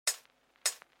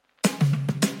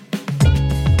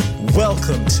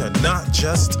Welcome to Not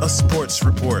Just a Sports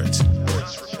Report.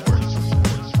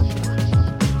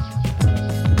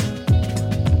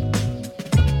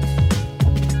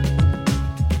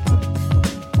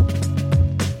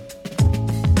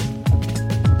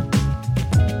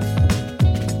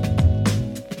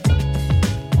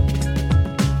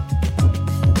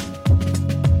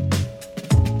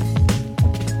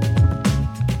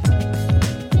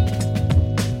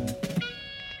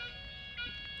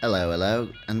 Hello,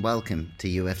 and welcome to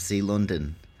UFC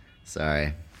London.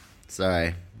 Sorry.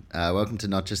 Welcome to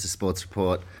Not Just a Sports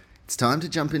Report. It's time to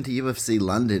jump into UFC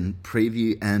London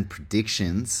preview and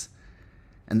predictions.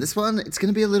 And this one, it's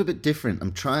going to be a little bit different.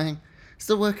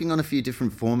 Still working on a few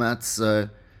different formats, so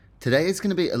today is going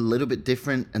to be a little bit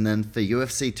different. And then for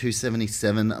UFC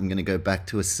 277, I'm going to go back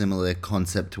to a similar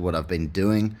concept to what I've been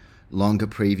doing. Longer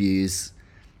previews,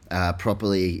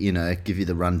 properly, give you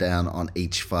the rundown on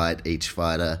each fight, each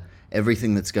fighter,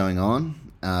 everything that's going on,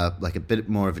 like a bit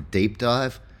more of a deep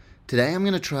dive. Today I'm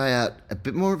going to try out a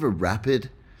bit more of a rapid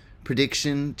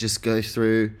prediction, just go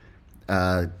through,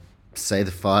 say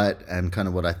the fight and kind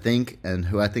of what I think and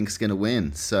who I think is going to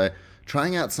win. So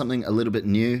trying out something a little bit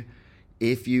new.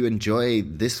 If you enjoy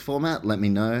this format, let me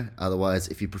know. Otherwise,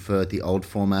 if you prefer the old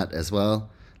format as well,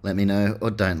 let me know,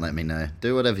 or don't let me know.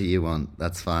 Do whatever you want.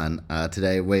 That's fine.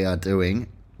 Today we are doing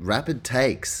rapid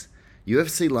takes.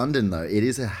 UFC London, though, it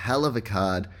is a hell of a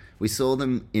card. We saw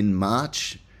them in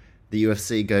March. The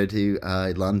UFC go to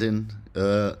London.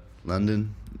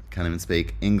 Can't even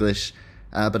speak English.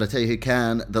 But I tell you who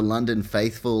can. The London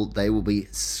faithful, they will be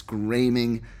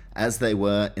screaming as they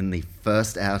were in the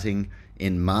first outing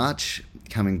in March,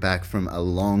 coming back from a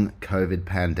long COVID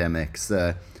pandemic.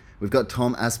 So we've got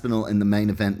Tom Aspinall in the main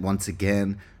event once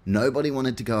again. Nobody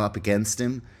wanted to go up against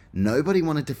him. Nobody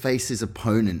wanted to face his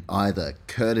opponent either,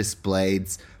 Curtis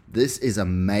Blades. This is a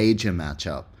major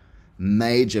matchup.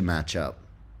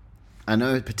 I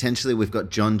know potentially we've got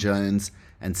John Jones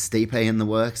and Stipe in the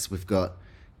works. We've got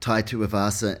Tai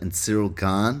Tuivasa and Cyril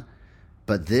Gane.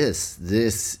 But this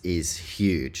is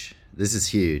huge. This is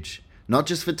huge. Not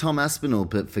just for Tom Aspinall,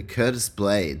 but for Curtis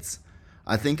Blades.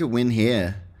 I think a win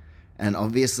here. And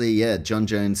obviously, John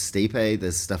Jones, Stipe,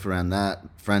 there's stuff around that.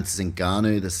 Francis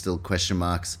Ngannou, there's still question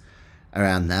marks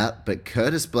around that. But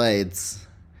Curtis Blades,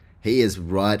 he is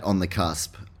right on the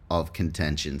cusp of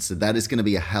contention. So that is going to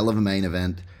be a hell of a main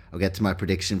event. I'll get to my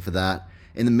prediction for that.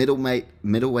 In the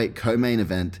middleweight co-main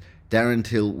event, Darren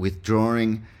Till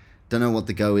withdrawing. Don't know what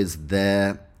the go is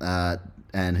there.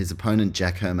 And his opponent,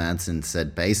 Jack Hermansson,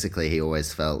 said basically he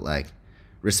always felt like,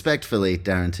 respectfully,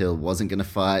 Darren Till wasn't going to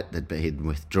fight, that he'd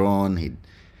withdrawn,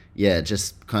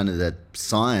 just kind of the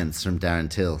science from Darren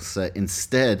Till. So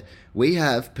instead, we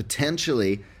have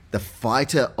potentially the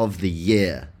fighter of the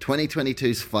year,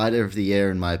 2022's fighter of the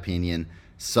year, in my opinion,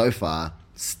 so far,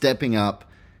 stepping up,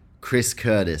 Chris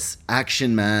Curtis.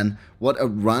 Action man, what a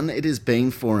run it has been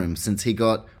for him since he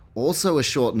got also a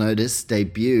short notice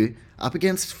debut up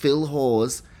against Phil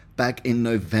Hawes back in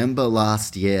November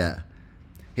last year.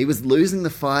 He was losing the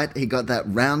fight. He got that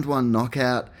round one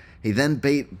knockout. He then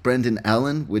beat Brendan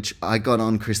Allen, which I got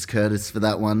on Chris Curtis for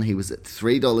that one. He was at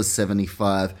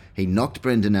 $3.75. He knocked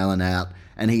Brendan Allen out,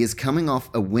 and he is coming off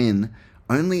a win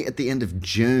only at the end of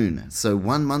June, so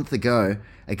 1 month ago,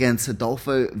 against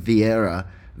Adolfo Vieira.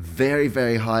 Very,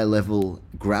 very high-level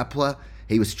grappler.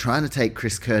 He was trying to take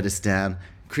Chris Curtis down.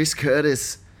 Chris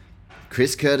Curtis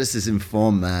is in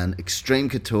form, man. Extreme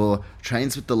Couture,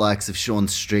 trains with the likes of Sean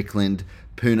Strickland,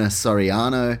 Puna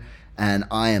Soriano, and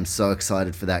I am so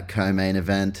excited for that co-main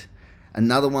event.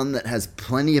 Another one that has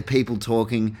plenty of people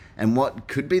talking, and what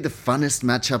could be the funnest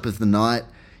matchup of the night.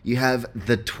 You have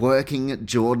the twerking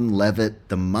Jordan Levitt,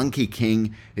 the Monkey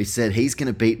King, who said he's going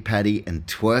to beat Paddy and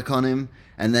twerk on him.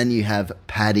 And then you have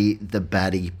Paddy the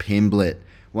Baddy Pimblett,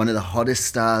 one of the hottest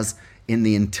stars in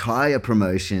the entire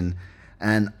promotion.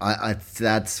 And I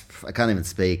can't even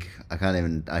speak. I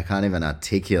can't even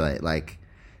articulate. Like,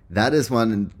 that is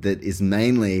one that is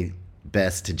mainly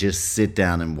best to just sit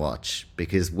down and watch,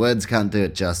 because words can't do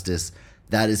it justice.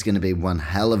 That is going to be one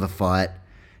hell of a fight.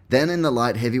 Then in the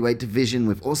light heavyweight division,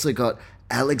 we've also got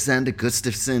Alexander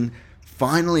Gustafsson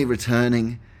finally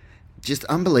returning. Just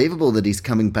unbelievable that he's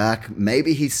coming back.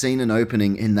 Maybe he's seen an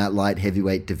opening in that light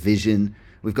heavyweight division.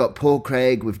 We've got Paul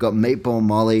Craig, we've got Meatball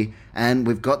Molly, and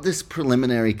we've got this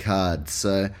preliminary card.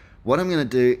 So what I'm going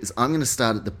to do is I'm going to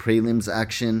start at the prelims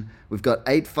action. We've got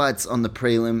 8 fights on the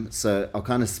prelim, so I'll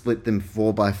kind of split them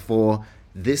 4x4.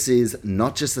 This is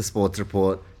Not Just a Sports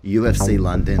Report, UFC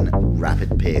London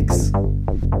Rapid Picks.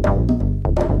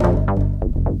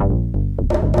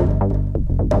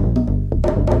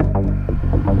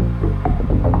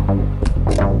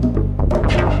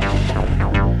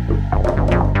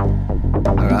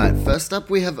 first up,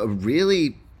 we have a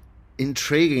really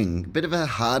intriguing, bit of a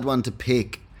hard one to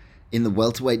pick in the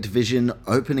welterweight division.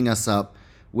 Opening us up,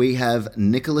 we have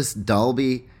Nicholas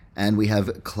Dalby and we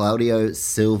have Claudio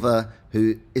Silva,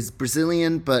 who is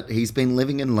Brazilian, but he's been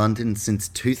living in London since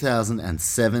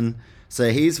 2007. So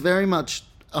he's very much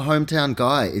a hometown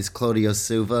guy, is Claudio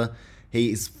Silva.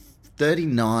 He's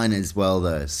 39 as well,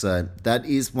 though. So that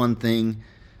is one thing.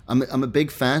 I'm a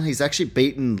big fan. He's actually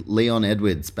beaten Leon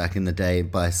Edwards back in the day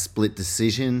by split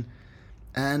decision.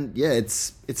 And yeah,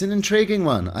 it's an intriguing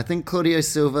one. I think Claudio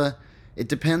Silva, it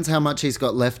depends how much he's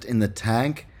got left in the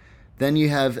tank. Then you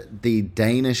have the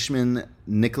Danishman,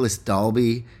 Nicholas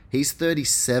Dalby. He's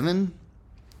 37.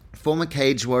 Former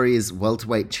Cage Warriors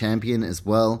welterweight champion as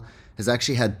well. Has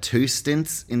actually had 2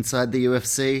 stints inside the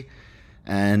UFC.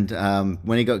 And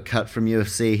when he got cut from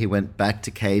UFC, he went back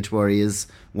to Cage Warriors,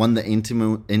 won the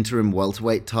interim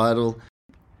welterweight title.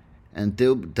 And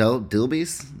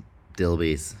Dilby's?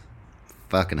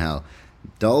 Fucking hell.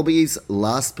 Dalby's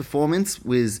last performance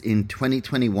was in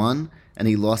 2021, and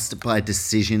he lost by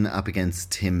decision up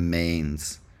against Tim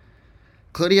Means.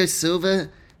 Claudio Silva,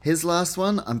 his last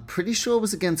one, I'm pretty sure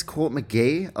was against Court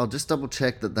McGee. I'll just double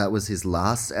check that was his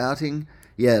last outing.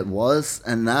 Yeah, it was.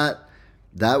 And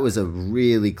that was a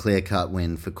really clear-cut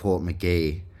win for Court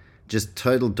McGee. Just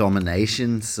total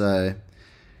domination. So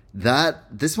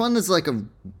this one is like a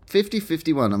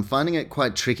 50-50 one. I'm finding it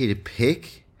quite tricky to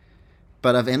pick.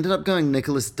 But I've ended up going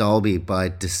Nicholas Dalby by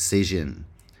decision.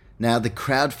 Now, the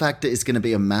crowd factor is going to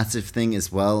be a massive thing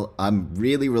as well. I'm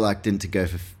really reluctant to go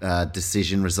for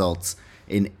decision results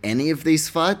in any of these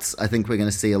fights. I think we're going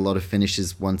to see a lot of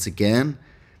finishes once again.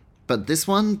 But this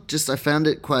one, I found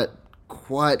it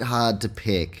quite hard to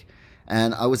pick.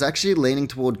 And I was actually leaning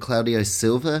toward Claudio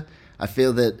Silva. I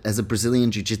feel that as a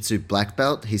Brazilian Jiu-Jitsu black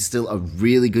belt, he's still a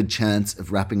really good chance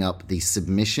of wrapping up the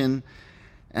submission.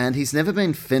 And he's never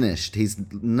been finished. He's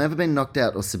never been knocked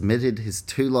out or submitted. His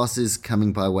 2 losses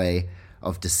coming by way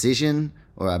of decision,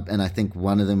 and I think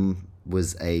one of them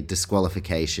was a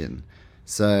disqualification.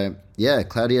 So, yeah,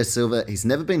 Claudio Silva, he's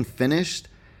never been finished.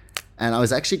 And I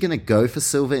was actually going to go for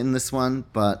Silva in this one,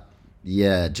 but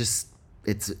yeah,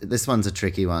 this one's a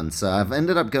tricky one. So I've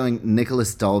ended up going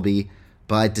Nicholas Dalby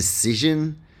by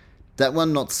decision. That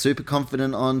one not super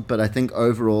confident on, but I think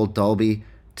overall Dalby,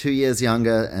 2 years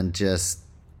younger and just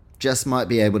might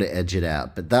be able to edge it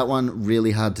out. But that one,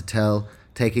 really hard to tell.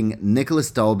 Taking Nicholas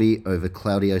Dalby over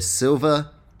Claudio Silva.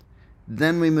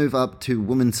 Then we move up to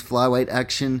women's flyweight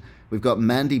action. We've got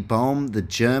Mandy Baum, the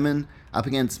German, up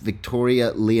against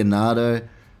Victoria Leonardo.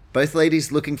 Both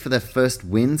ladies looking for their first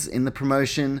wins in the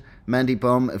promotion. Mandy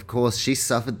Baum, of course, she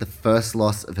suffered the first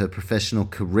loss of her professional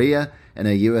career in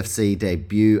her UFC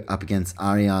debut up against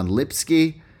Ariane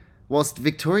Lipski. Whilst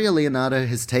Victoria Leonardo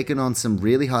has taken on some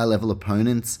really high-level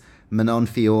opponents, Manon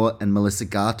Fior and Melissa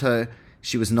Gatto,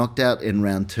 she was knocked out in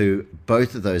round 2,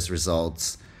 both of those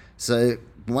results. So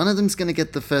one of them's going to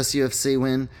get the first UFC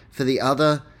win. For the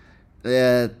other,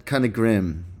 kind of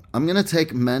grim. I'm going to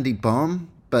take Mandy Baum,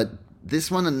 but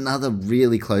this one, another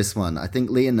really close one. I think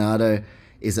Leonardo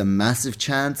is a massive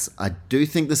chance. I do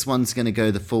think this one's going to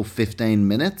go the full 15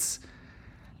 minutes.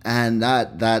 And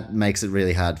that makes it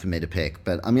really hard for me to pick.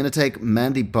 But I'm going to take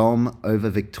Mandy Baum over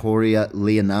Victoria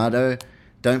Leonardo.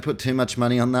 Don't put too much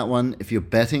money on that one if you're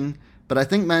betting. But I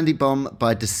think Mandy Baum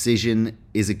by decision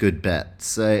is a good bet.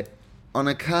 So on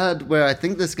a card where I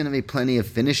think there's going to be plenty of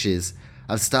finishes,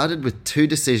 I've started with 2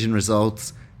 decision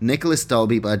results. Nicholas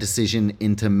Dalby by decision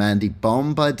into Mandy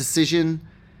Baum by decision.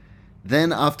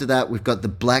 Then after that, we've got the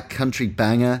Black Country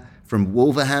Banger from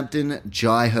Wolverhampton,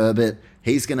 Jai Herbert.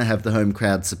 He's going to have the home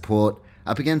crowd support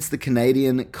up against the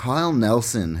Canadian Kyle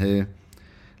Nelson, who,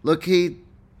 look,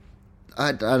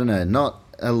 I don't know, not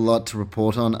a lot to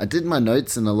report on. I did my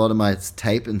notes and a lot of my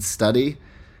tape and study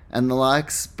and the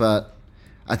likes, but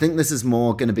I think this is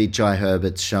more going to be Jai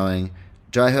Herbert's showing.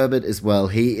 Jai Herbert as well,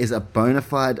 he is a bona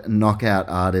fide knockout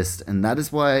artist, and that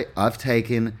is why I've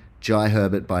taken Jai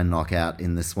Herbert by knockout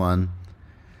in this one.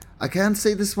 I can't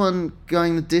see this one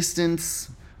going the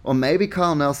distance, or maybe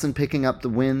Kyle Nelson picking up the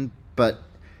win, but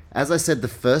as I said, the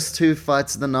first 2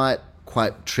 fights of the night,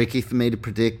 quite tricky for me to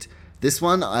predict. This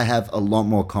one I have a lot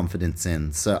more confidence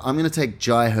in. So I'm going to take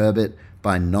Jai Herbert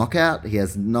by knockout. He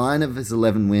has 9 of his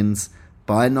 11 wins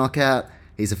by knockout.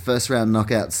 He's a first-round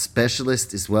knockout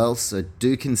specialist as well, so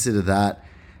do consider that.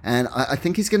 And I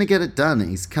think he's going to get it done.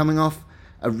 He's coming off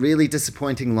a really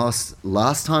disappointing loss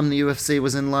last time the UFC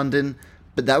was in London,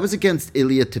 but that was against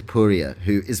Ilia Topuria,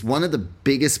 who is one of the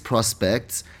biggest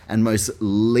prospects and most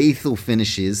lethal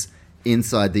finishes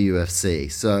inside the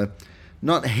UFC. So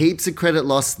not heaps of credit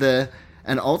lost there.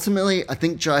 And ultimately, I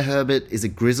think Jai Herbert is a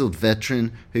grizzled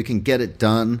veteran who can get it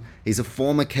done. He's a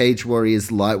former Cage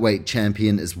Warriors lightweight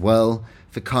champion as well.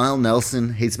 For Kyle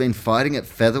Nelson, he's been fighting at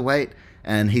featherweight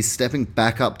and he's stepping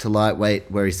back up to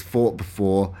lightweight where he's fought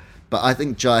before. But I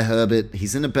think Jai Herbert,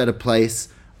 he's in a better place.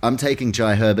 I'm taking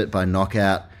Jai Herbert by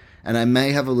knockout, and I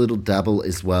may have a little dabble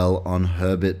as well on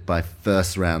Herbert by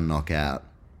first round knockout.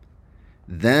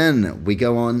 Then we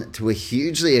go on to a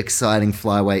hugely exciting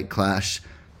flyweight clash.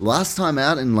 Last time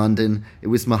out in London, it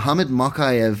was Muhammad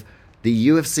Mokaev, the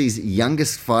UFC's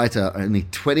youngest fighter, only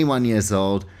 21 years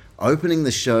old, opening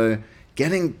the show,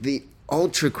 getting the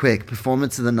ultra-quick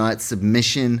performance of the night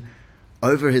submission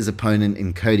over his opponent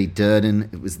in Cody Durden.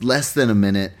 It was less than a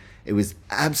minute. It was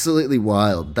absolutely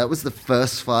wild. That was the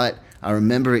first fight. I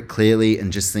remember it clearly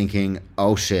and just thinking,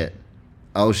 oh shit.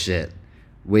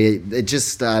 It just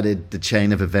started the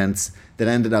chain of events that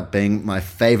ended up being my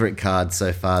favorite card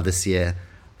so far this year.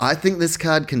 I think this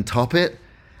card can top it,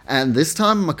 and this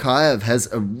time Mokaev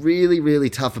has a really, really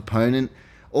tough opponent,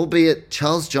 albeit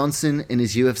Charles Johnson in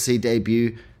his UFC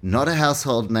debut, not a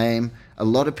household name. A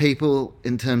lot of people,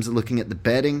 in terms of looking at the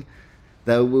betting,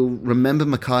 they will remember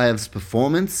Mokaev's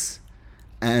performance,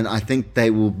 and I think they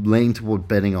will lean toward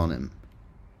betting on him.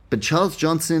 But Charles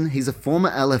Johnson, he's a former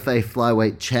LFA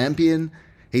flyweight champion.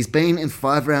 He's been in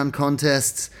 5-round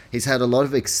contests. He's had a lot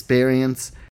of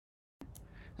experience.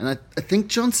 And I think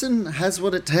Johnson has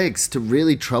what it takes to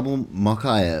really trouble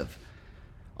Mokaev.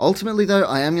 Ultimately, though,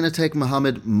 I am going to take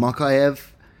Muhammad Mokaev.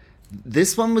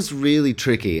 This one was really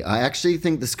tricky. I actually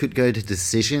think this could go to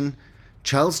decision.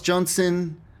 Charles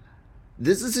Johnson,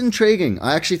 this is intriguing.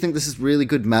 I actually think this is really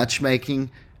good matchmaking.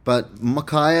 But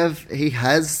Mokaev, he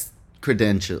has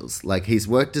credentials. Like, he's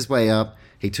worked his way up.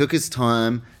 He took his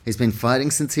time. He's been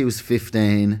fighting since he was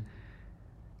 15.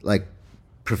 Like,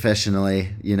 professionally,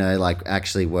 like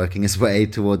actually working his way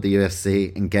toward the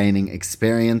UFC and gaining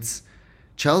experience.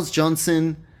 Charles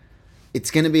Johnson,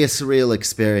 it's going to be a surreal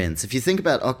experience. If you think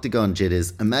about octagon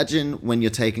jitters, imagine when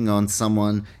you're taking on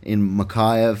someone in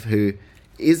Mokaev who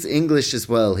is English as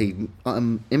well. He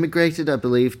immigrated, I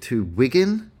believe, to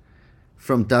Wigan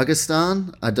from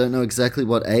Dagestan. I don't know exactly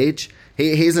what age.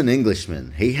 He's an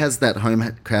Englishman. He has that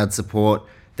home crowd support.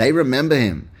 They remember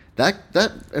him.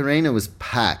 That arena was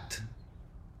packed.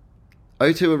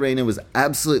 O2 Arena was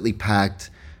absolutely packed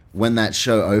when that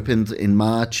show opened in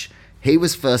March. He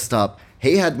was first up.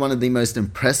 He had one of the most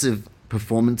impressive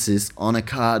performances on a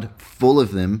card full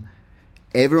of them.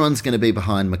 Everyone's going to be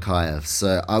behind Mokaev.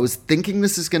 So I was thinking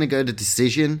this is going to go to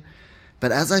decision.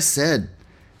 But as I said,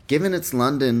 given it's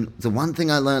London, the one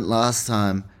thing I learned last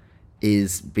time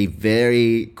is be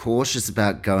very cautious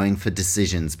about going for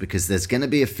decisions because there's going to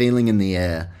be a feeling in the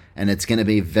air and it's going to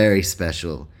be very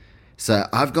special. So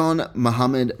I've gone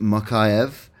Muhammad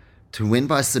Mokaev to win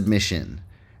by submission.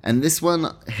 And this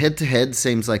one, head-to-head,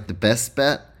 seems like the best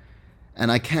bet.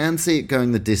 And I can see it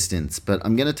going the distance. But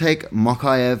I'm going to take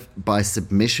Mokaev by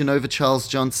submission over Charles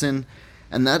Johnson.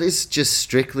 And that is just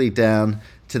strictly down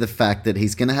to the fact that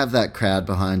he's going to have that crowd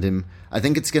behind him. I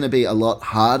think it's going to be a lot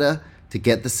harder to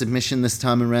get the submission this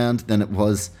time around than it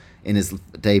was in his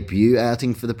debut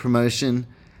outing for the promotion.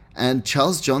 And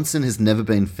Charles Johnson has never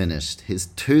been finished. His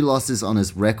 2 losses on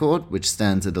his record, which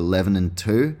stands at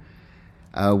 11-2,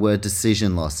 were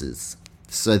decision losses.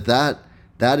 So that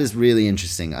is really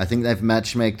interesting. I think they've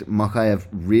matchmaked Mokaev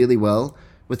really well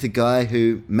with a guy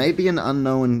who may be an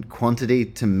unknown quantity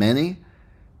to many,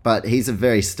 but he's a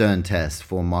very stern test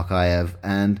for Mokaev,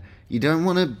 and you don't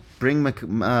want to bring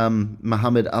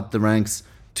Muhammad up the ranks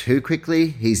too quickly.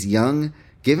 He's young.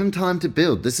 Give him time to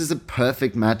build. This is a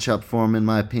perfect matchup for him, in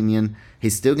my opinion.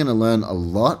 He's still going to learn a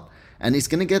lot, and he's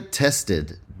going to get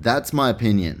tested. That's my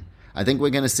opinion. I think we're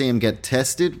going to see him get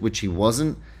tested, which he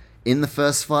wasn't in the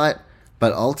first fight.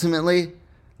 But ultimately,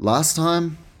 last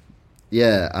time,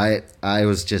 yeah, I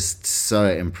was just so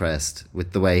impressed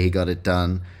with the way he got it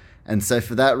done. And so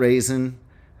for that reason,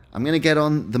 I'm going to get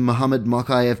on the Muhammad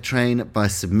Mokaev train by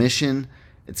submission.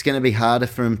 It's going to be harder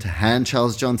for him to hand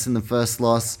Charles Johnson the first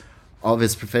loss of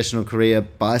his professional career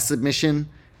by submission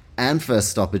and first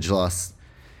stoppage loss.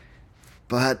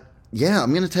 But yeah,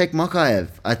 I'm going to take Mokaev.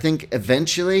 I think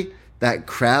eventually that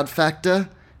crowd factor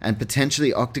and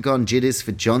potentially octagon jitters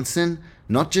for Johnson,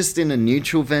 not just in a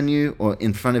neutral venue or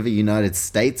in front of a United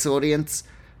States audience,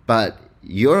 but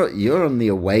you're on the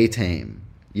away team.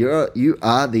 You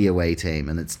are the away team,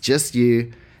 and it's just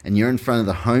you, and you're in front of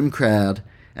the home crowd,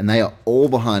 and they are all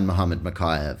behind Muhammad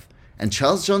Mokaev. And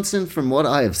Charles Johnson, from what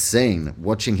I have seen,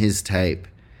 watching his tape,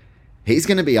 he's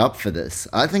going to be up for this.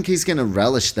 I think he's going to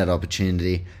relish that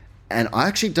opportunity. And I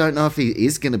actually don't know if he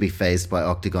is going to be fazed by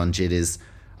octagon jitters.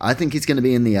 I think he's going to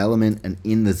be in the element and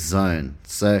in the zone.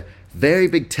 So, very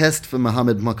big test for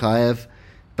Muhammad Mokaev.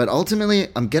 But ultimately,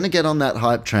 I'm going to get on that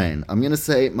hype train. I'm going to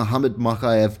say Muhammad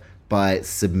Mokaev by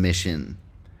submission.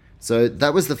 So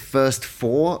that was the first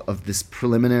 4 of this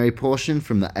preliminary portion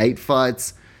from the 8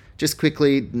 fights. Just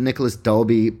quickly, Nicholas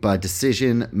Dolby by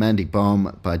decision, Mandy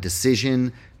Baum by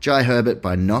decision, Jai Herbert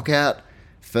by knockout.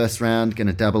 First round, going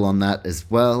to double on that as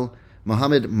well.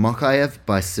 Muhammad Mokaev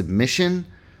by submission,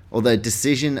 although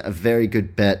decision a very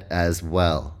good bet as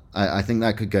well. I think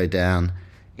that could go down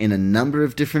in a number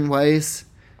of different ways.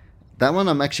 That one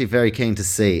I'm actually very keen to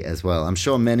see as well. I'm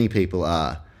sure many people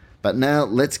are. But now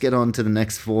let's get on to the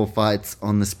next 4 fights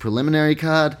on this preliminary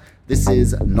card. This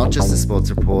is Not Just a Sports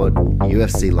Report,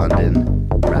 UFC London,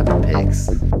 Rapid Picks.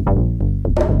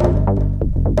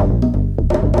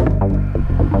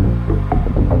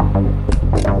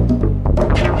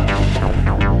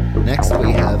 Next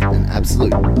we have an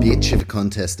absolute bitch of a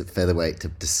contest at featherweight to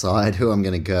decide who I'm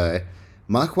going to go.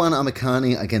 Marwan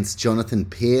Amirkhani against Jonathan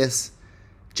Pearce.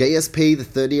 JSP, the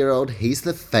 30-year-old, he's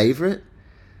the favourite.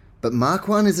 But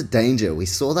Marwan is a danger. We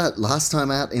saw that last time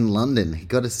out in London. He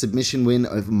got a submission win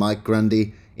over Mike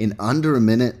Grundy in under a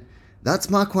minute. That's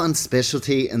Marwan's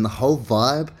specialty, and the whole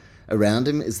vibe around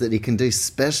him is that he can do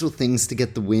special things to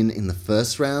get the win in the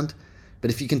first round. But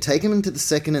if you can take him into the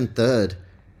second and third,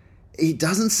 he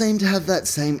doesn't seem to have that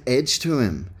same edge to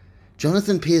him.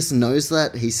 Jonathan Pearce knows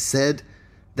that. He said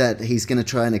that he's going to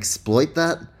try and exploit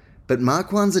that. But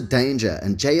Marwan's a danger,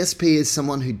 and JSP is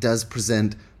someone who does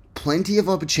present plenty of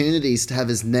opportunities to have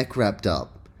his neck wrapped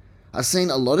up. I've seen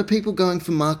a lot of people going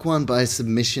for Marwan by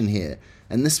submission here,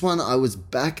 and this one I was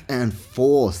back and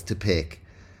forth to pick.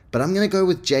 But I'm going to go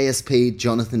with JSP,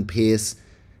 Jonathan Pearce,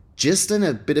 just in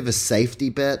a bit of a safety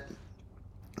bet.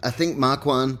 I think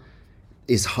Marwan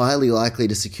is highly likely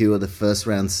to secure the first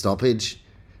round stoppage,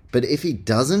 but if he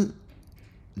doesn't,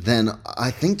 then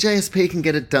I think JSP can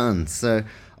get it done. So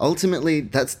ultimately,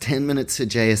 that's 10 minutes for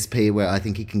JSP where I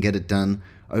think he can get it done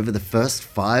over the first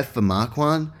 5 for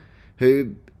Marwan,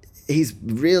 who he's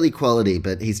really quality,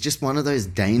 but he's just one of those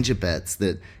danger bets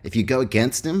that if you go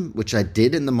against him, which I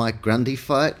did in the Mike Grundy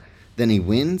fight, then he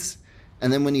wins.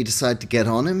 And then when you decide to get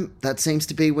on him, that seems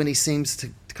to be when he seems to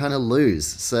kind of lose.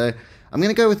 So I'm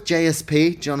going to go with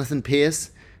JSP, Jonathan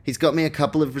Pearce. He's got me a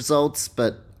couple of results,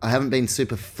 but I haven't been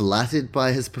super flattered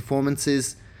by his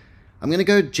performances. I'm going to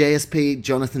go JSP,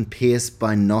 Jonathan Pearce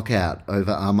by knockout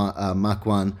over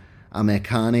Marwan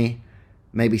Amirkhani,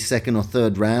 maybe second or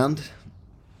third round.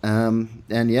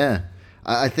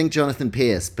 I think Jonathan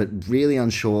Pearce, but really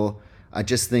unsure. I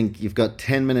just think you've got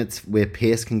 10 minutes where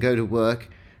Pearce can go to work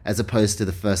as opposed to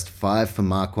the first 5 for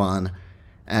Marwan.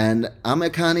 And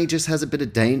Amirkhani just has a bit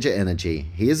of danger energy.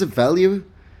 He is a value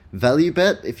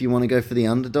bet if you want to go for the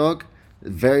underdog.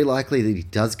 Very likely that he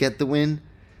does get the win.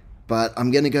 But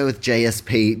I'm going to go with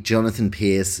JSP, Jonathan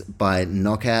Pearce, by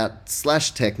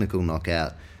knockout/technical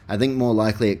knockout. I think more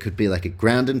likely it could be like a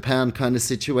ground and pound kind of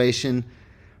situation.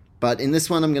 But in this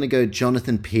one, I'm going to go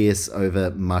Jonathan Pearce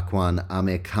over Marwan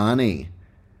Amirkhani.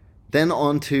 Then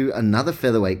on to another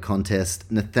featherweight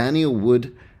contest, Nathaniel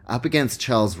Wood up against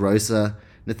Charles Rosa.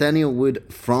 Nathaniel Wood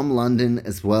from London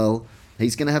as well.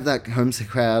 He's going to have that home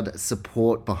crowd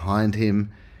support behind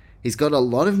him. He's got a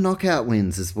lot of knockout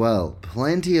wins as well.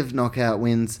 Plenty of knockout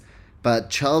wins. But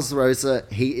Charles Rosa,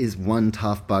 he is one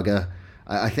tough bugger.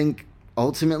 I think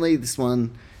ultimately this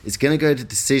one is going to go to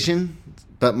decision.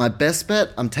 But my best bet,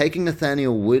 I'm taking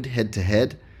Nathaniel Wood head to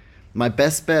head. My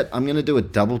best bet, I'm going to do a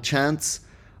double chance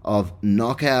of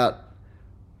knockout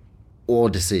or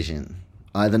decision.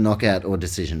 Either knockout or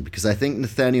decision. Because I think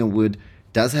Nathaniel Wood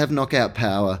does have knockout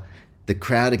power. The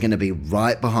crowd are going to be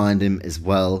right behind him as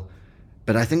well.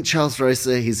 But I think Charles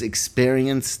Rosa, he's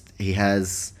experienced, he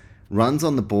has runs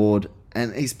on the board,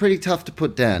 and he's pretty tough to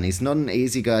put down. He's not an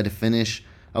easy guy to finish.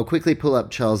 I'll quickly pull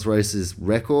up Charles Rosa's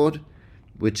record,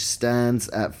 which stands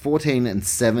at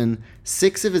 14-7.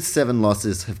 6 of his 7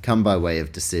 losses have come by way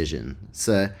of decision.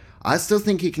 So I still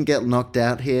think he can get knocked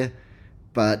out here,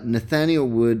 but Nathaniel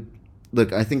Wood,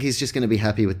 look, I think he's just going to be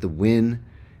happy with the win.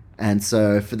 And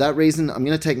so for that reason, I'm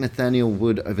going to take Nathaniel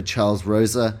Wood over Charles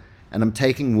Rosa, and I'm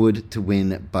taking Wood to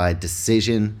win by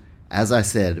decision. As I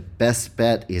said, best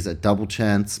bet is a double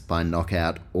chance by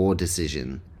knockout or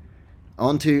decision.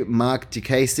 On to Mark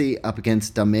Diakase up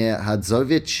against Damir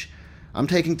Hadzovic. I'm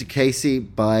taking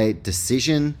Diakase by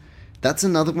decision. That's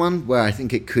another one where I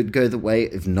think it could go the way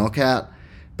of knockout.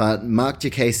 But Mark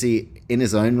Diakase, in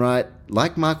his own right,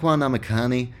 like Marwan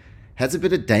Amirkhani, has a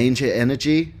bit of danger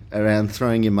energy around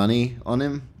throwing your money on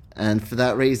him. And for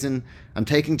that reason, I'm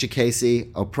taking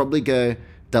Diakase. I'll probably go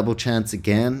double chance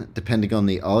again, depending on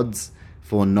the odds,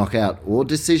 for knockout or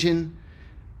decision.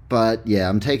 But yeah,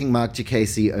 I'm taking Mark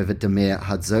Jacasey over Damir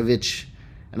Hadzovic,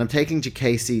 and I'm taking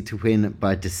Jacasey to win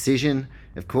by decision.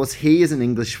 Of course, he is an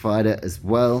English fighter as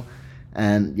well,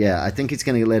 and yeah, I think he's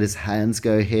going to let his hands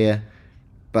go here,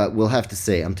 but we'll have to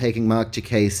see. I'm taking Mark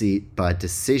Jacasey by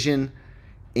decision.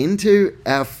 Into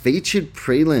our featured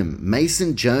prelim,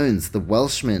 Mason Jones, the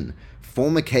Welshman,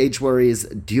 former Cage Warriors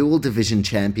dual division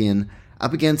champion,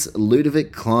 up against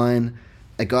Ludovic Klein,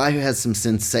 a guy who has some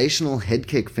sensational head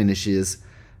kick finishes,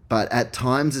 but at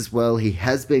times as well he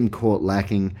has been caught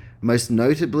lacking. Most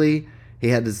notably, he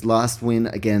had his last win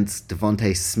against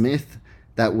Devontae Smith.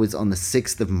 That was on the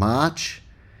 6th of March.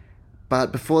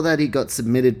 But before that, he got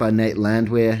submitted by Nate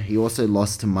Landwehr. He also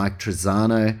lost to Mike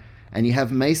Trezano. And you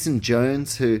have Mason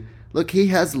Jones, who, look, he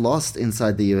has lost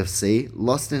inside the UFC,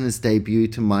 lost in his debut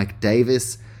to Mike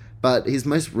Davis, but his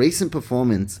most recent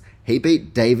performance, he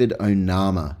beat David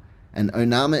Onama. And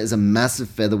Onama is a massive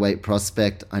featherweight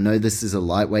prospect. I know this is a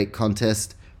lightweight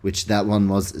contest, which that one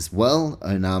was as well.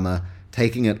 Onama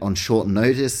taking it on short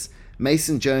notice.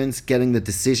 Mason Jones getting the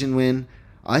decision win.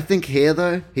 I think here,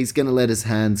 though, he's going to let his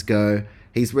hands go.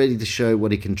 He's ready to show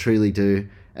what he can truly do.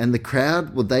 And the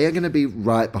crowd, well, they are going to be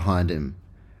right behind him.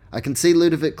 I can see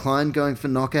Ludovic Klein going for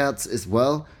knockouts as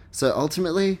well. So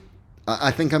ultimately,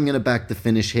 I think I'm going to back the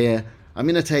finish here. I'm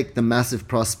going to take the massive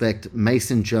prospect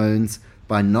Mason Jones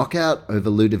by knockout over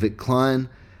Ludovic Klein.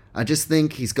 I just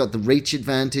think he's got the reach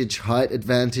advantage, height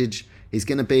advantage. He's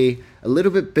going to be a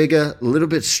little bit bigger, a little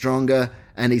bit stronger,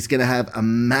 and he's going to have a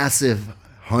massive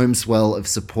home swell of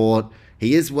support.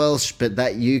 He is Welsh, but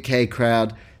that UK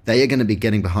crowd, they are going to be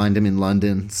getting behind him in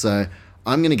London. So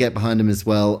I'm going to get behind him as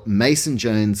well. Mason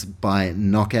Jones by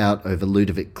knockout over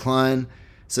Ludovic Klein.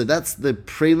 So that's the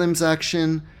prelims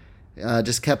action.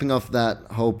 Just capping off that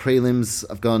whole prelims,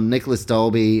 I've gone Nicholas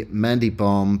Dolby, Mandy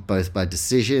Baum, both by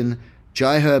decision.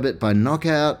 Jai Herbert by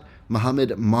knockout. Mohamed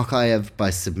Mokaev by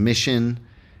submission.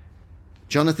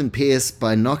 Jonathan Pierce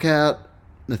by knockout.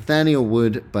 Nathaniel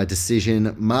Wood by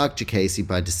decision. Mark Jacasey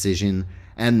by decision.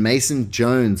 And Mason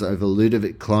Jones over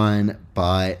Ludovic Klein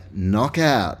by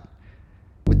knockout.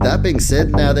 With that being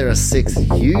said, now there are 6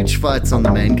 huge fights on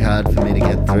the main card for me to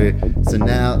get through. So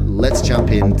now let's jump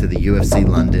into the UFC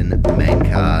London main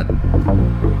card.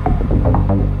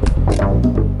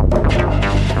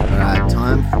 Alright,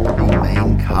 time for the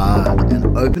main card.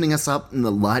 And opening us up in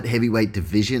the light heavyweight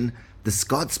division, the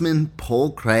Scotsman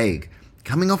Paul Craig,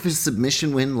 coming off his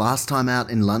submission win last time out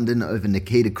in London over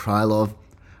Nikita Krylov,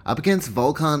 up against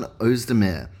Volkan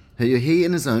Ozdemir, who he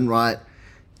in his own right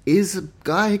is a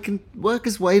guy who can work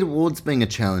his way towards being a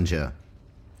challenger.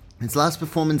 His last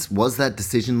performance was that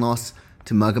decision loss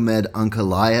to Magomed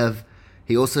Ankalaev.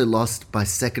 He also lost by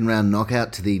second round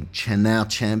knockout to the now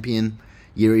champion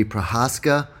Yuri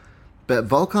Prohaska. But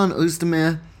Volkan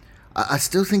Ozdemir, I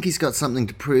still think he's got something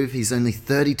to prove. He's only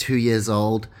 32 years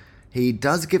old. He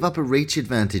does give up a reach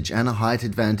advantage and a height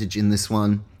advantage in this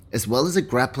one, as well as a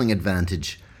grappling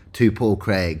advantage to Paul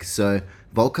Craig. So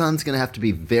Volkan's going to have to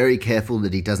be very careful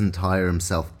that he doesn't tire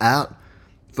himself out.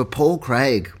 For Paul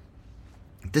Craig,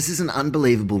 this is an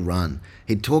unbelievable run.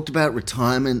 He talked about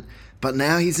retirement, but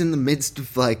now he's in the midst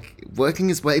of working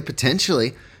his way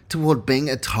potentially toward being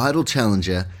a title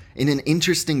challenger in an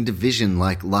interesting division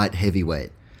like light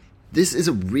heavyweight. This is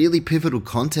a really pivotal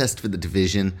contest for the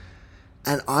division,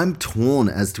 and I'm torn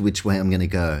as to which way I'm going to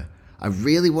go. I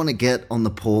really want to get on the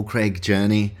Paul Craig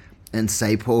journey and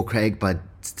say Paul Craig by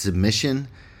submission,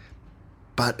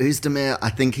 but Ozdemir, I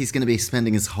think he's going to be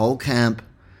spending his whole camp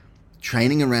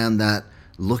training around that,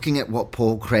 looking at what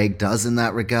Paul Craig does in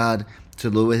that regard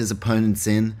to lure his opponents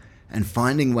in and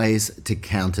finding ways to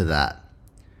counter that.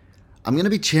 I'm going to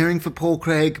be cheering for Paul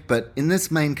Craig, but in this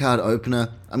main card opener,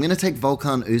 I'm going to take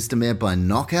Volkan Ozdemir by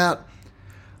knockout.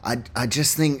 I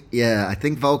just think, I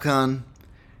think Volkan,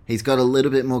 he's got a little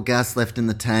bit more gas left in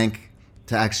the tank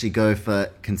to actually go for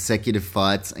consecutive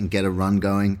fights and get a run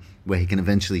going where he can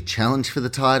eventually challenge for the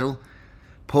title.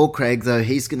 Paul Craig, though,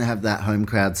 he's going to have that home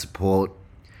crowd support.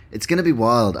 It's going to be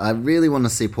wild. I really want to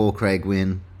see Paul Craig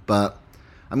win, but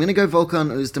I'm going to go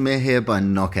Volkan Ozdemir here by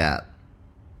knockout.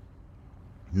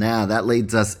 Now, that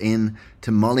leads us in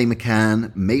to Molly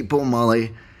McCann, Meatball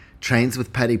Molly, trains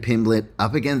with Paddy Pimblett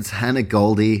up against Hannah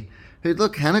Goldie, who,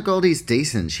 look, Hannah Goldie's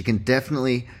decent. She can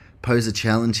definitely pose a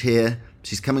challenge here.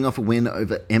 She's coming off a win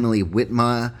over Emily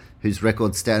Whitmire, whose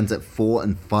record stands at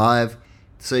 4-5.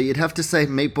 So you'd have to say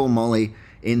Meatball Molly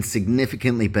in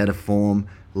significantly better form.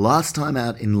 Last time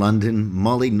out in London,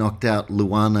 Molly knocked out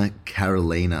Luana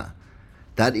Carolina.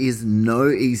 That is no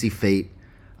easy feat.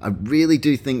 I really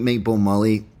do think Meatball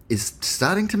Molly is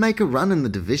starting to make a run in the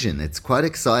division. It's quite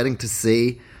exciting to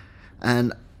see.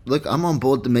 And look, I'm on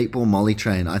board the Meatball Molly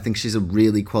train. I think she's a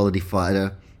really quality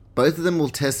fighter. Both of them will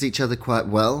test each other quite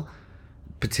well.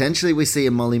 Potentially we see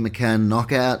a Molly McCann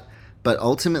knockout, but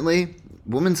ultimately,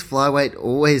 women's flyweight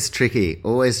always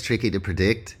tricky to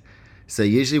predict. So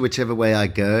usually whichever way I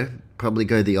go, probably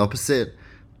go the opposite.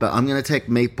 But I'm going to take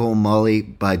Meatball Molly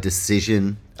by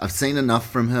decision. I've seen enough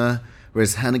from her,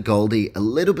 whereas Hannah Goldie, a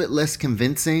little bit less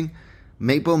convincing.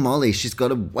 Meatball Molly, she's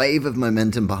got a wave of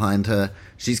momentum behind her.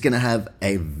 She's going to have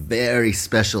a very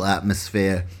special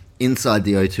atmosphere inside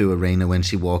the O2 Arena when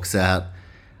she walks out.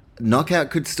 Knockout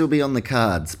could still be on the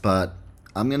cards, but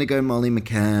I'm going to go Molly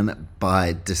McCann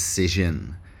by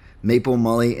decision. Meatball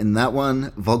Molly in that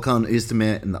one, Volkan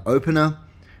Oezdemir in the opener,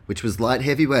 which was light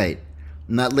heavyweight.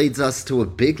 And that leads us to a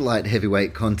big light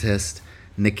heavyweight contest.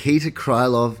 Nikita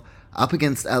Krylov up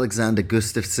against Alexander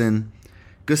Gustafsson.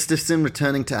 Gustafsson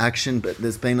returning to action, but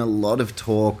there's been a lot of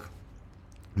talk.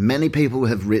 Many people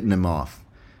have written him off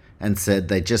and said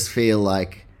they just feel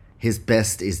like his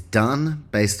best is done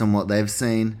based on what they've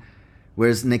seen.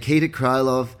 Whereas Nikita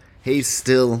Krylov, he's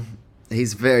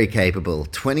very capable.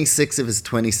 26 of his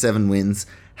 27 wins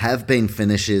have been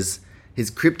finishes. His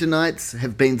kryptonites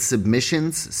have been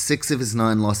submissions, 6 of his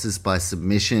 9 losses by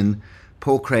submission.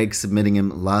 Paul Craig submitting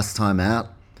him last time out.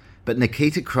 But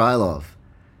Nikita Krylov,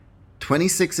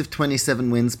 26 of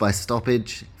 27 wins by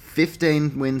stoppage,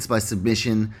 15 wins by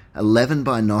submission, 11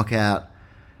 by knockout.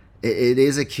 It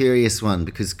is a curious one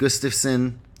because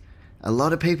Gustafsson, a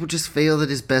lot of people just feel that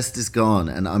his best is gone,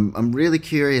 and I'm really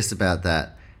curious about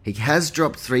that. He has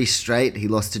dropped 3 straight. He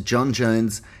lost to John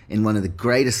Jones in one of the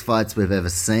greatest fights we've ever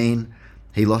seen.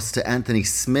 He lost to Anthony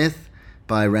Smith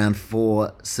by round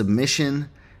 4 submission,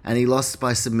 and he lost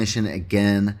by submission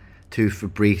again to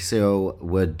Fabricio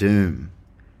Werdum.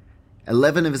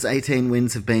 11 of his 18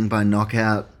 wins have been by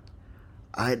knockout.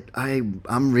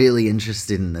 I'm really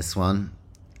interested in this one,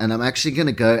 and I'm actually going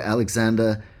to go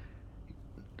Alexander.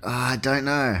 I don't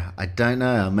know.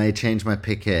 I may change my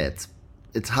pick here.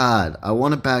 It's hard. I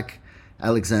want to back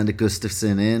Alexander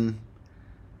Gustafsson in,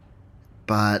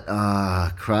 but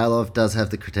Krylov does have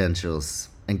the credentials.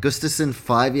 And Gustafsson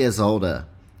 5 years older,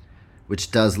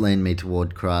 which does lean me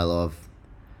toward Krylov.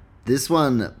 This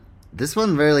one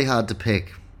really hard to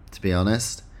pick, to be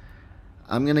honest.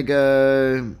 I'm gonna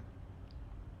go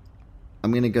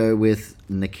with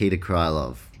Nikita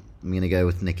Krylov. I'm gonna go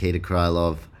with Nikita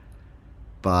Krylov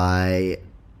by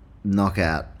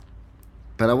knockout.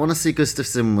 But I want to see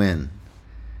Gustafsson win.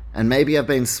 And maybe I've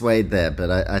been swayed there,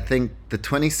 but I think the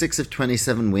 26 of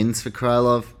 27 wins for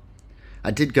Krylov,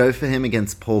 I did go for him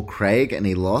against Paul Craig and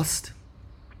he lost.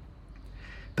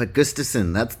 But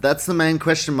Gustafsson, that's the main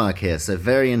question mark here, so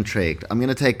very intrigued. I'm going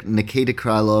to take Nikita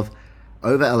Krylov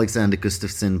over Alexander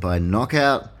Gustafsson by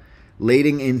knockout,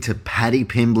 leading into Paddy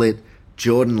Pimblett,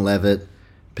 Jordan Levitt.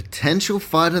 Potential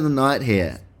fight of the night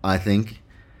here, I think.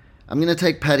 I'm going to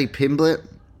take Paddy Pimblett,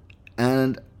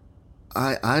 and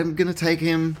I'm going to take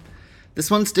him. This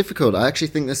one's difficult. I actually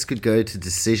think this could go to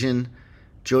decision.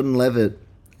 Jordan Levitt,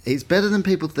 he's better than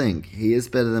people think. He is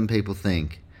better than people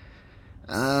think.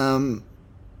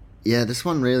 Yeah, this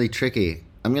one really tricky.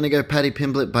 I'm going to go Paddy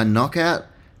Pimblett by knockout,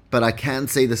 but I can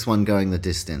see this one going the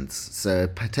distance. So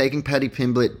taking Paddy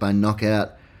Pimblett by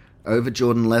knockout over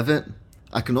Jordan Levitt.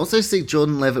 I can also see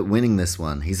Jordan Levitt winning this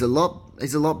one. He's a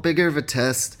lot bigger of a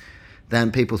test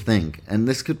than people think, and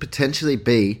this could potentially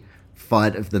be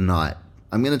fight of the night.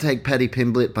 I'm going to take Paddy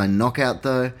Pimblett by knockout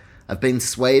though. I've been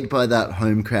swayed by that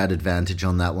home crowd advantage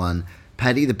on that one.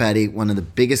 Paddy the Baddy, one of the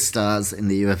biggest stars in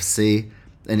the UFC,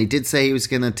 and he did say he was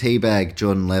going to teabag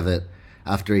Jordan Levitt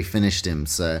after he finished him,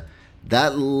 so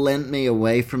that lent me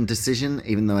away from decision,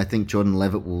 even though I think Jordan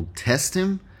Levitt will test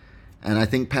him, and I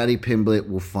think Paddy Pimblett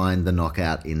will find the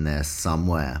knockout in there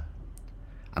somewhere.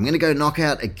 I'm going to go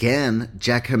knockout again,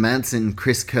 Jack Hermansson,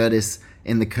 Chris Curtis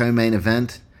in the co-main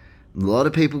event. A lot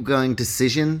of people going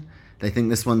decision. They think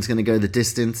this one's going to go the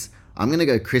distance. I'm going to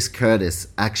go Chris Curtis,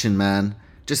 action man.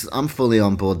 I'm fully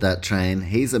on board that train.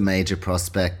 He's a major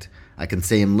prospect. I can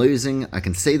see him losing. I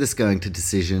can see this going to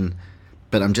decision.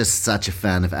 But I'm just such a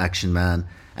fan of action man.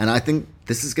 And I think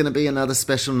this is going to be another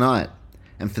special night.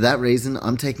 And for that reason,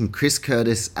 I'm taking Chris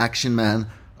Curtis, action man,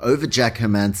 over Jack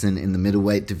Hermansson in the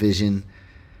middleweight division.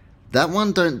 That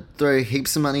one don't throw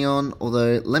heaps of money on,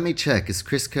 although let me check. Is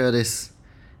Chris Curtis,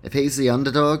 if he's the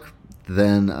underdog,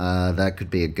 then that could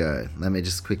be a go. Let me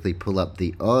just quickly pull up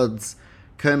the odds.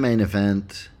 Co-main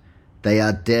event, they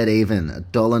are dead even,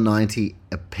 $1.90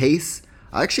 a piece.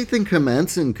 I actually think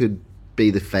Hermansson could be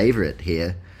the favorite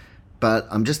here, but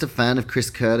I'm just a fan of Chris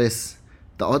Curtis.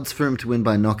 The odds for him to win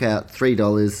by knockout,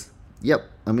 $3. Yep,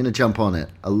 I'm going to jump on it.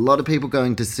 A lot of people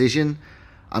going decision.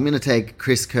 I'm going to take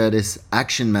Chris Curtis,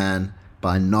 Action Man,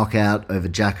 by knockout over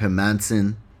Jack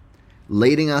Hermanson,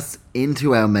 leading us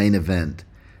into our main event.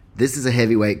 This is a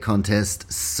heavyweight contest,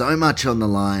 so much on the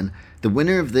line. The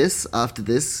winner of this, after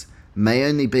this, may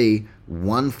only be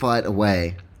one fight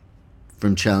away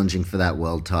from challenging for that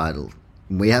world title.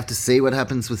 We have to see what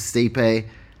happens with Stipe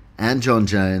and Jon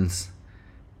Jones,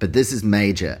 but this is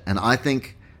major, and I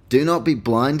think do not be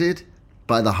blinded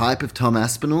by the hype of Tom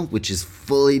Aspinall, which is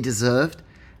fully deserved,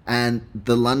 and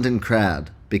the London crowd,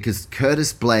 because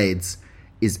Curtis Blades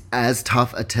is as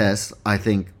tough a test, I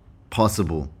think,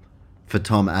 possible for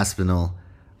Tom Aspinall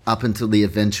up until the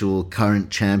eventual current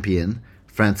champion,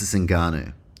 Francis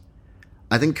Ngannou.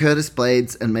 I think Curtis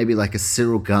Blades and maybe like a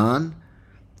Cyril Gane,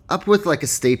 up with like a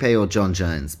Stipe or Jon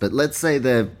Jones, but let's say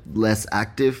they're less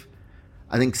active.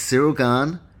 I think Cyril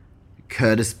Gane,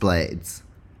 Curtis Blades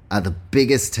are the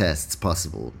biggest tests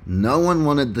possible. No one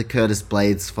wanted the Curtis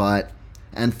Blades fight,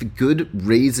 and for good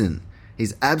reason.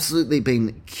 He's absolutely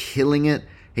been killing it.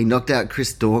 He knocked out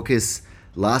Chris Daukaus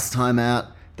last time out.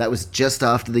 That was just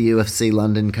after the UFC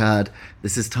London card.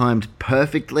 This is timed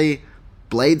perfectly.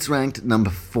 Blades ranked number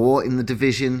 4 in the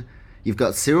division. You've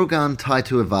got Cyril Gane, Tai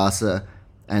Tuivasa,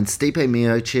 and Stipe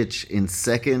Miocic in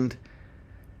second.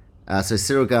 So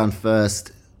Cyril Gane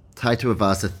first, Tai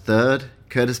Tuivasa third,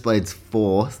 Curtis Blades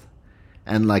fourth,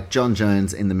 and like Jon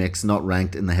Jones in the mix, not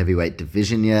ranked in the heavyweight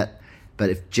division yet. But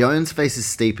if Jones faces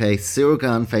Stipe, Cyril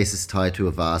Gane faces Tai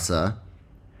Tuivasa,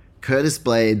 Curtis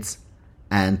Blades,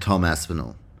 and Tom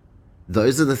Aspinall.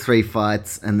 Those are the 3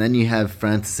 fights, and then you have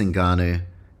Francis Ngannou.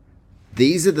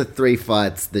 These are the 3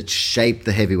 fights that shape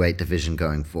the heavyweight division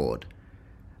going forward.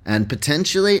 And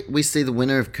potentially, we see the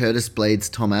winner of Curtis Blades,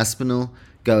 Tom Aspinall,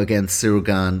 go against Cyril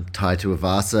Gane, Tai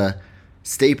Tuivasa.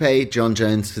 Stipe, Jon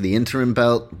Jones for the interim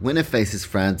belt. Winner faces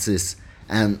Francis.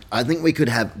 And I think we could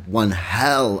have one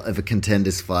hell of a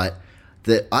contenders fight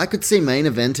that I could see main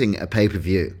eventing a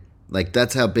pay-per-view. Like,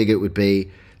 that's how big it would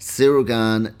be. Cyril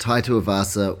Gane, Tai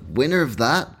Tuivasa, winner of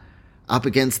that, up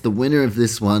against the winner of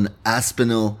this one,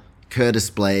 Aspinall, Curtis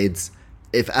Blades.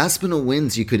 If Aspinall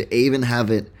wins, you could even have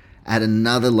it at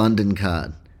another London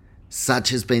card. Such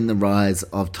has been the rise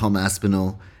of Tom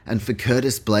Aspinall. And for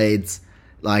Curtis Blades,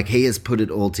 like, he has put it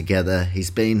all together.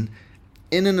 He's been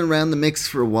in and around the mix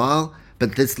for a while,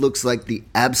 but this looks like the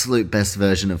absolute best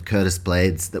version of Curtis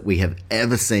Blades that we have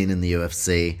ever seen in the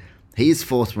UFC. He is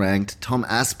 4th ranked. Tom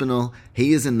Aspinall,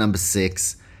 he is in number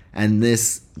 6. And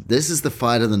this is the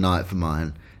fight of the night for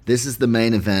mine. This is the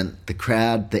main event. The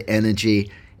crowd, the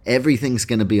energy, everything's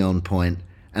going to be on point.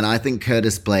 And I think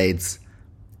Curtis Blades,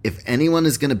 if anyone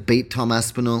is going to beat Tom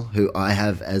Aspinall, who I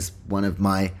have as one of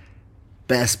my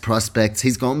best prospects,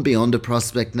 he's gone beyond a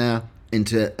prospect now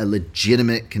into a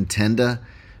legitimate contender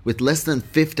with less than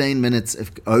 15 minutes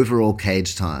of overall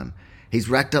cage time. He's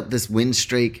racked up this win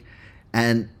streak,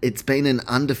 and it's been in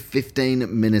under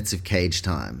 15 minutes of cage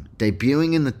time.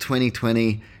 Debuting in the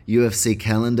 2020 UFC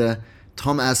calendar,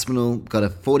 Tom Aspinall got a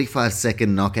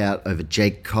 45-second knockout over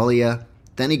Jake Collier.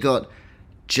 Then he got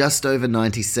just over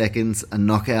 90 seconds, a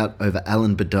knockout over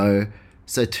Alan Badeau.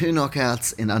 So 2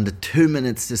 knockouts in under 2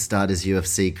 minutes to start his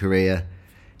UFC career.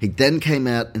 He then came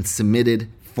out and submitted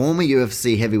former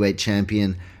UFC heavyweight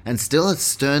champion and still a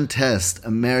stern test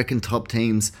American top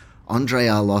teams Andrei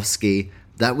Arlovski.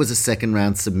 That was a 2nd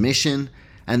round submission.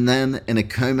 And then in a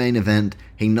co-main event,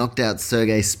 he knocked out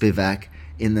Sergey Spivak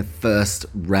in the 1st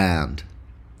round.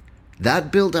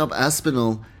 That built up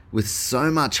Aspinall with so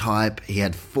much hype. He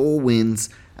had 4 wins,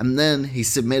 and then he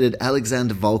submitted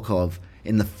Alexander Volkov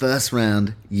in the 1st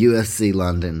round, UFC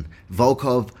London.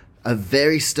 Volkov, a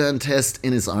very stern test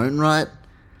in his own right,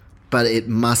 but it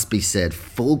must be said,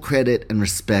 full credit and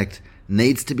respect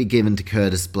needs to be given to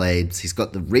Curtis Blades. He's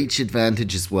got the reach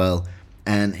advantage as well,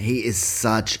 and he is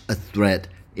such a threat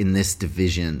in this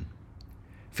division.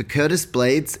 For Curtis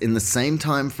Blades, in the same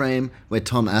time frame where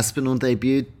Tom Aspinall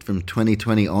debuted from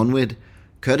 2020 onward,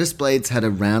 Curtis Blades had a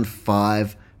round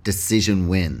 5 decision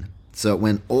win. So it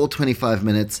went all 25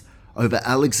 minutes over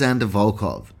Alexander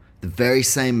Volkov, the very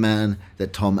same man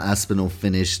that Tom Aspinall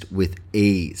finished with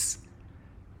ease.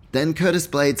 Then Curtis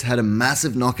Blades had a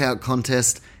massive knockout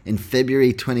contest in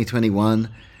February 2021,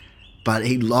 but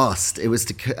he lost. It was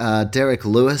to Derek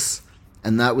Lewis,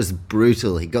 and that was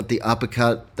brutal. He got the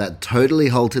uppercut that totally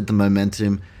halted the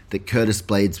momentum that Curtis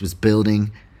Blades was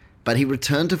building, but he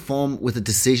returned to form with a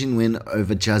decision win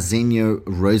over Jairzinho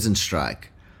Rozenstruik.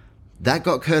 That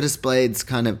got Curtis Blades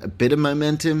kind of a bit of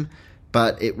momentum,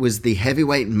 but it was the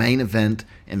heavyweight main event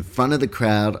in front of the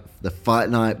crowd, the fight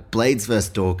night, Blades vs.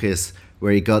 Daukaus,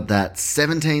 where he got that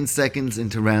 17 seconds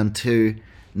into round 2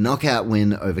 knockout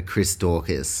win over Chris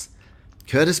Daukaus.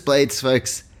 Curtis Blades,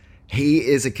 folks, he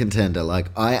is a contender. Like,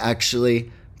 I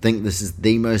actually think this is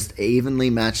the most evenly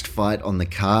matched fight on the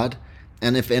card.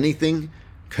 And if anything,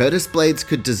 Curtis Blades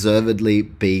could deservedly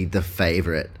be the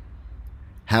favorite.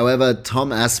 However,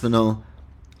 Tom Aspinall,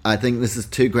 I think this is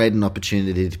too great an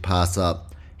opportunity to pass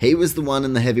up. He was the one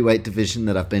in the heavyweight division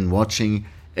that I've been watching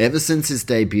ever since his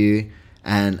debut,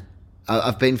 and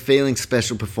I've been feeling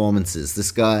special performances.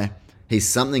 This guy, he's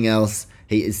something else.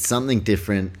 He is something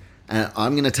different. And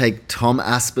I'm going to take Tom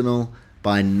Aspinall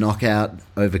by knockout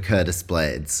over Curtis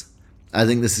Blades. I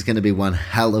think this is going to be one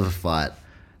hell of a fight.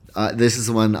 This is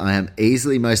the one I am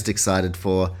easily most excited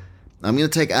for. I'm going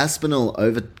to take Aspinall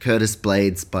over Curtis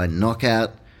Blades by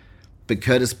knockout. But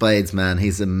Curtis Blades, man,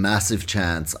 he's a massive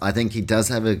chance. I think he does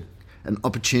have an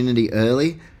opportunity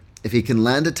early. If he can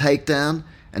land a takedown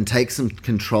and take some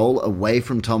control away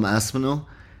from Tom Aspinall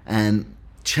and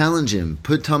challenge him,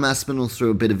 put Tom Aspinall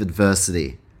through a bit of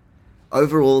adversity.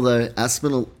 Overall, though,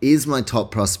 Aspinall is my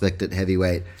top prospect at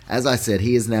heavyweight. As I said,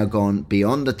 he has now gone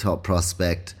beyond a top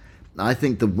prospect. I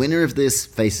think the winner of this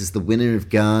faces the winner of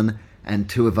Gane and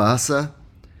Tuivasa,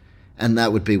 and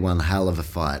that would be one hell of a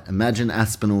fight. Imagine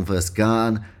Aspinall versus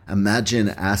Gane. Imagine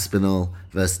Aspinall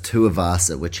versus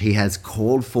Tuivasa, which he has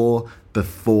called for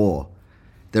before.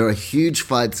 There are huge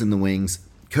fights in the wings.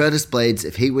 Curtis Blades,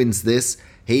 if he wins this,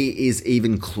 he is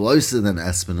even closer than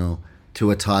Aspinall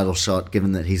to a title shot,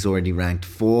 given that he's already ranked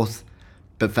 4th.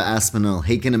 But for Aspinall,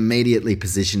 he can immediately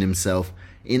position himself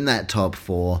in that top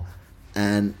 4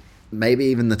 and maybe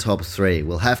even the top 3.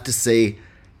 We'll have to see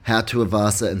how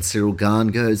Tuivasa and Cyril Gane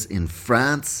goes in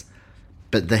France.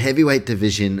 But the heavyweight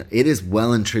division, it is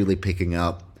well and truly picking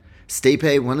up.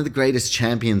 Stipe, one of the greatest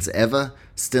champions ever,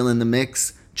 still in the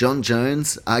mix. Jon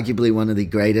Jones, arguably one of the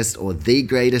greatest or the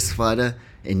greatest fighter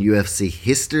in UFC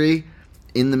history,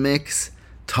 in the mix.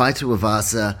 Tai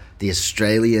Tuivasa, the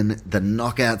Australian, the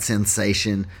knockout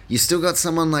sensation. You still got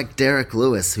someone like Derek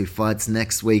Lewis, who fights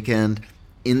next weekend,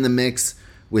 in the mix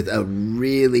with a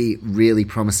really, really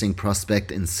promising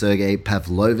prospect in Sergey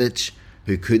Pavlovich,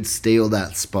 who could steal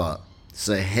that spot.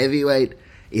 So heavyweight,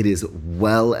 it is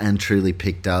well and truly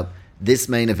picked up. This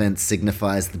main event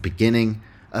signifies the beginning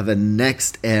of a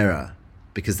next era,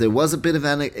 because there was a bit of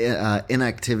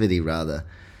inactivity,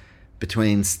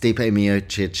 between Stipe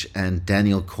Miocic and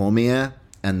Daniel Cormier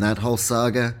and that whole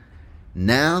saga.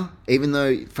 Now, even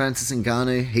though Francis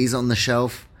Ngannou, he's on the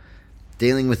shelf,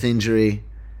 dealing with injury,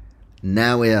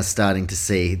 now we are starting to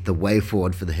see the way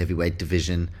forward for the heavyweight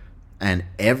division. And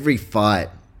every fight,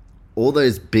 all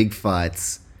those big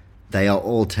fights, they are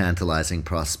all tantalizing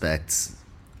prospects.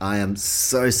 I am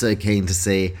so keen to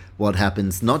see what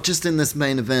happens, not just in this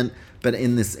main event, but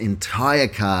in this entire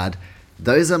card.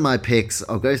 Those are my picks.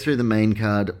 I'll go through the main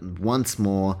card once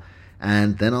more,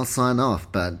 and then I'll sign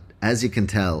off. But as you can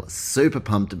tell, super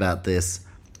pumped about this.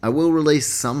 I will release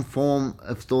some form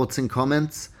of thoughts and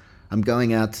comments. I'm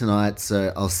going out tonight,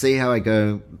 so I'll see how I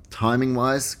go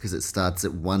timing-wise, because it starts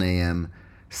at 1 a.m.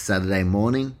 Saturday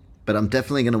morning. But I'm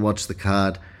definitely going to watch the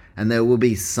card, and there will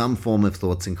be some form of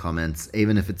thoughts and comments,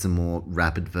 even if it's a more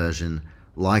rapid version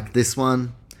like this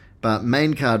one. But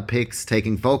main card picks,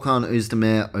 taking Volkan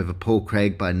Oezdemir over Paul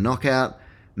Craig by knockout,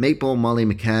 Meatball Molly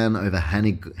McCann over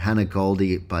Hannah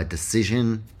Goldie by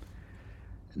decision,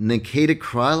 Nikita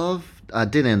Krylov, I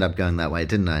did end up going that way,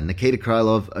 didn't I? Nikita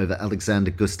Krylov over Alexander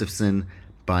Gustafsson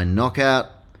by knockout,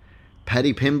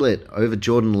 Paddy Pimblett over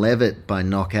Jordan Levitt by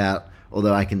knockout,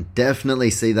 although I can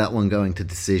definitely see that one going to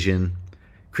decision,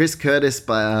 Chris Curtis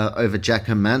over Jack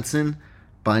Hermansson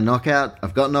by knockout.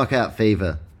 I've got knockout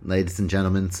fever, ladies and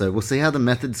gentlemen, so we'll see how the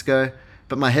methods go.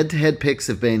 But my head-to-head picks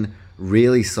have been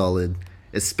really solid,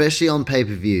 especially on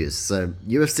pay-per-views. So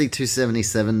UFC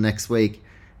 277 next week,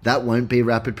 that won't be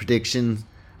rapid prediction.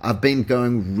 I've been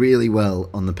going really well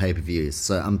on the pay-per-views,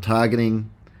 so I'm targeting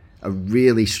a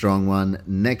really strong one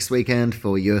next weekend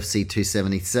for UFC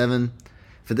 277.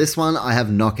 For this one, I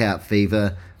have knockout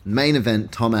fever. Main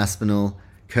event, Tom Aspinall,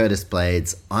 Curtis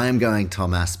Blades. I am going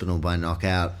Tom Aspinall by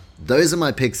knockout. Those are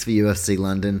my picks for UFC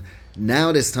London. Now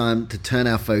it is time to turn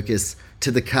our focus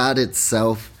to the card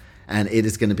itself, and it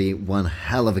is going to be one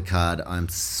hell of a card. I'm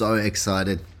so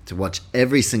excited to watch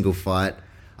every single fight.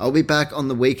 I'll be back on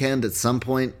the weekend at some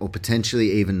point, or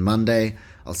potentially even Monday.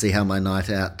 I'll see how my night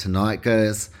out tonight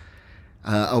goes.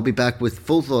 I'll be back with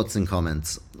full thoughts and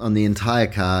comments on the entire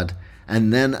card.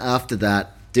 And then after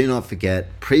that, do not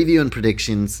forget, preview and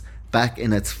predictions back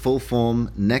in its full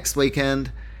form next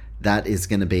weekend. That is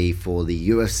going to be for the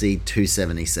UFC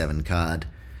 277 card.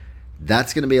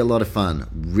 That's going to be a lot of fun.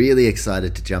 Really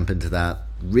excited to jump into that.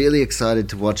 Really excited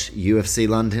to watch UFC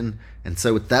London. And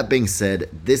so with that being said,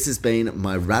 this has been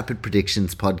my Rapid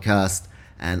Predictions podcast.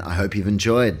 and I hope you've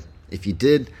enjoyed. If you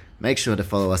did, make sure to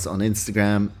follow us on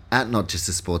Instagram at Not Just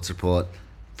a Sports Report.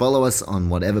 Follow us on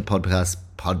whatever podcast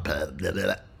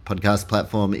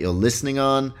platform you're listening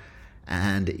on,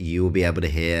 and you will be able to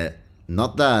hear,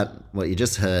 not that, what you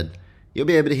just heard, you'll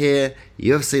be able to hear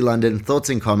UFC London thoughts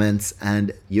and comments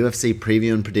and UFC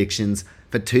preview and predictions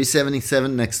for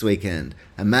 277 next weekend.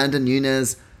 Amanda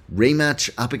Nunes rematch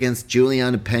up against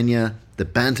Juliana Pena, the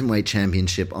Bantamweight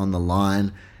Championship on the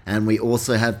line. And we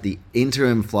also have the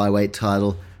interim flyweight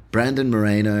title, Brandon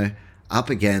Moreno up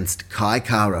against Kai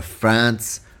Kara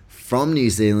France from New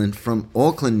Zealand, from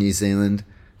Auckland, New Zealand.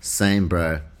 Same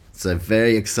bro. So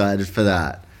very excited for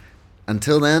that.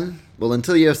 Until then,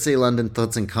 until UFC London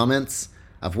thoughts and comments,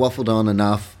 I've waffled on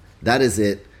enough. That is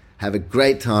it. Have a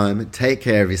great time. Take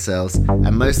care of yourselves.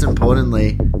 And most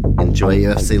importantly, enjoy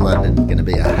UFC London. Going to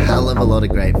be a hell of a lot of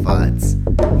great fights.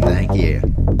 Thank you.